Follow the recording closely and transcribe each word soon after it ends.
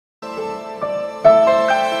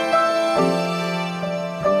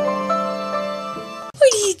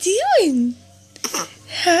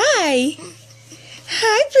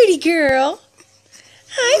pretty girl.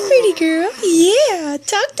 Hi, pretty girl. Yeah,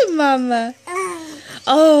 talk to Mama.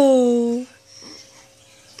 Oh.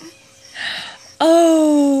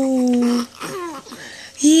 Oh.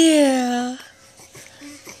 Yeah.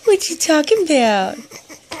 What you talking about?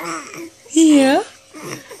 Yeah.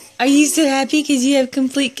 Are you so happy because you have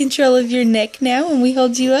complete control of your neck now when we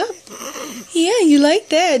hold you up? Yeah, you like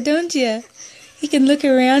that, don't you? You can look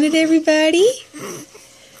around at everybody.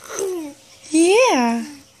 Yeah.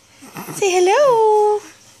 Say hello.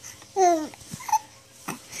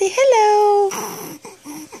 Say hello.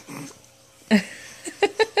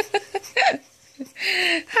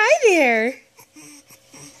 Hi there.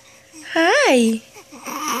 Hi.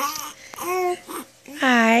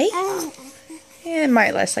 Hi. It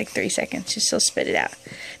might last like 3 seconds. Just still spit it out.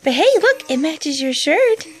 But hey, look, it matches your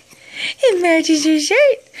shirt. It matches your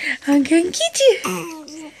shirt. I'm gonna get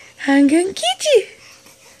you. I'm gonna get you.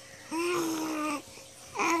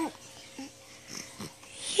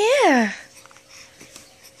 Yeah.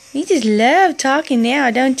 You just love talking now,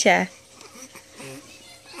 don't ya?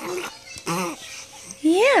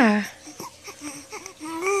 Yeah.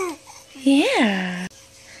 Yeah.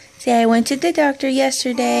 See, I went to the doctor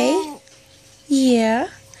yesterday. Yeah.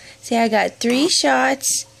 See, I got 3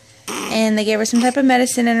 shots, and they gave her some type of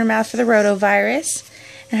medicine in her mouth for the rotavirus,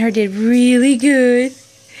 and her did really good.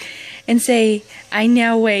 And say, I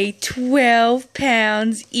now weigh 12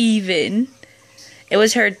 pounds even. It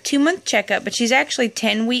was her 2-month checkup, but she's actually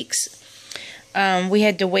 10 weeks. We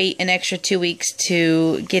had to wait an extra 2 weeks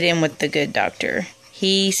to get in with the good doctor.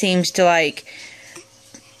 He seems to like,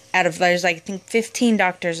 there's like I think 15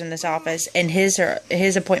 doctors in this office, and his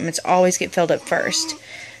appointments always get filled up first.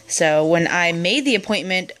 So when I made the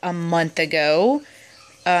appointment a month ago,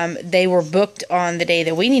 they were booked on the day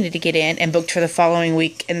that we needed to get in and booked for the following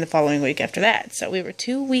week and the following week after that. So we were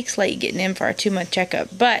 2 weeks late getting in for our 2-month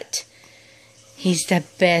checkup, but he's the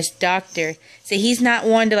best doctor. See, he's not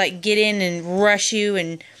one to like get in and rush you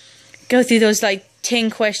and go through those like 10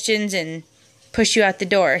 questions and push you out the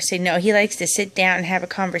door. Say, no, he likes to sit down and have a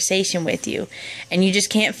conversation with you. And you just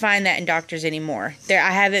can't find that in doctors anymore. I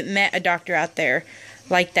haven't met a doctor out there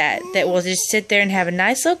like that will just sit there and have a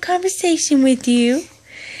nice little conversation with you.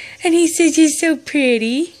 And he says you're so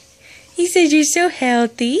pretty. He says you're so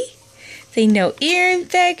healthy. Say no ear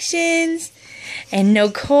infections and no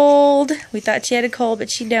cold. We thought she had a cold, but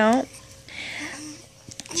she don't.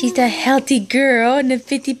 She's a healthy girl and a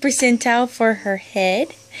 50th percentile for her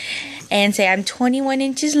head. And say I'm 21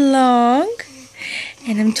 inches long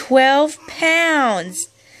and I'm 12 pounds.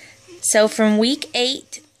 So from week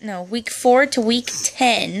 4 to week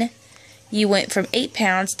 10, you went from 8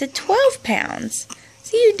 pounds to 12 pounds.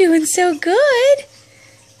 So you're doing so good.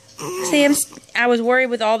 See, I was worried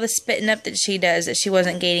with all the spitting up that she does that she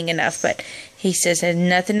wasn't gaining enough, but he says there's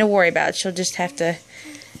nothing to worry about. She'll just have to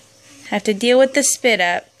deal with the spit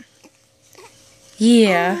up.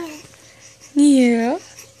 Yeah. Yeah.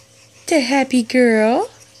 The happy girl.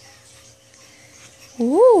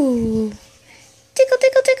 Ooh. Tickle,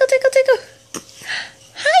 tickle, tickle, tickle, tickle.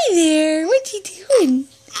 Hi there. What you doing?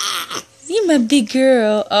 You're my big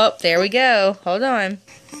girl. Oh, there we go. Hold on.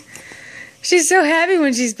 She's so happy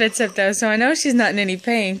when she spits up, though, so I know she's not in any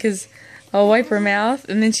pain, because I'll wipe her mouth,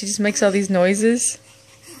 and then she just makes all these noises.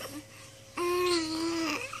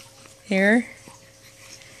 Here.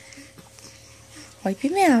 Wipe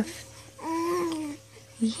your mouth.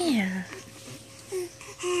 Yeah.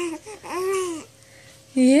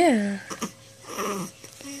 Yeah.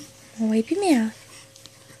 Wipe your mouth.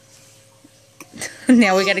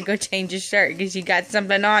 Now we gotta go change his shirt because you got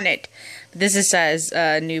something on it. This is size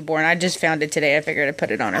newborn. I just found it today. I figured I'd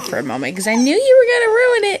put it on her for a moment because I knew you were gonna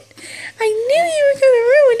ruin it. I knew you were gonna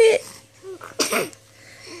ruin it.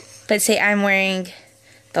 But say I'm wearing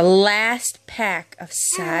the last pack of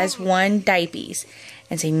size 1 diapers.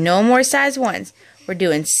 And say no more size 1s. We're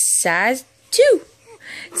doing size 2.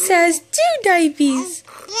 Size 2 diapers.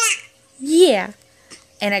 Yeah.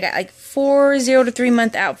 And I got like 4 0 to 3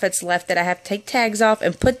 month outfits left that I have to take tags off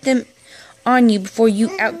and put them on you before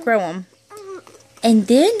you outgrow them. And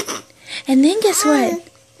then guess what?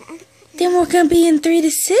 Then we're going to be in 3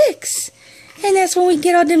 to 6. And that's when we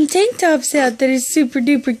get all them tank tops out that are super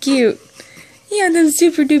duper cute. Yeah, them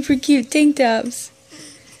super duper cute tank tops.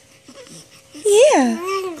 Yeah.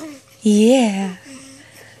 Yeah.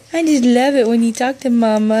 I just love it when you talk to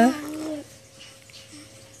Mama.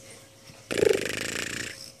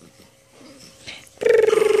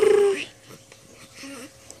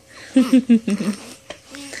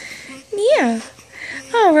 Yeah.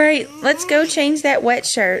 Alright, let's go change that wet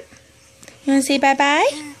shirt. You want to say bye-bye?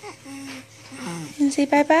 You want to say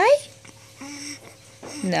bye-bye?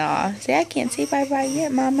 No, say I can't say bye-bye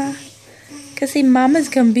yet, Mama. Because see, Mama's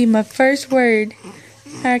going to be my first word.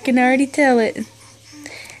 I can already tell it.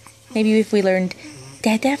 Maybe if we learned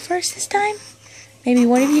Dada first this time? Maybe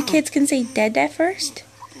one of you kids can say Dada first?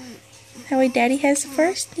 That way Daddy has the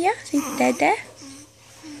first? Yeah, say Dada.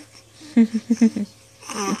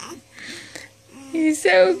 You're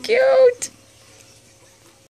so cute.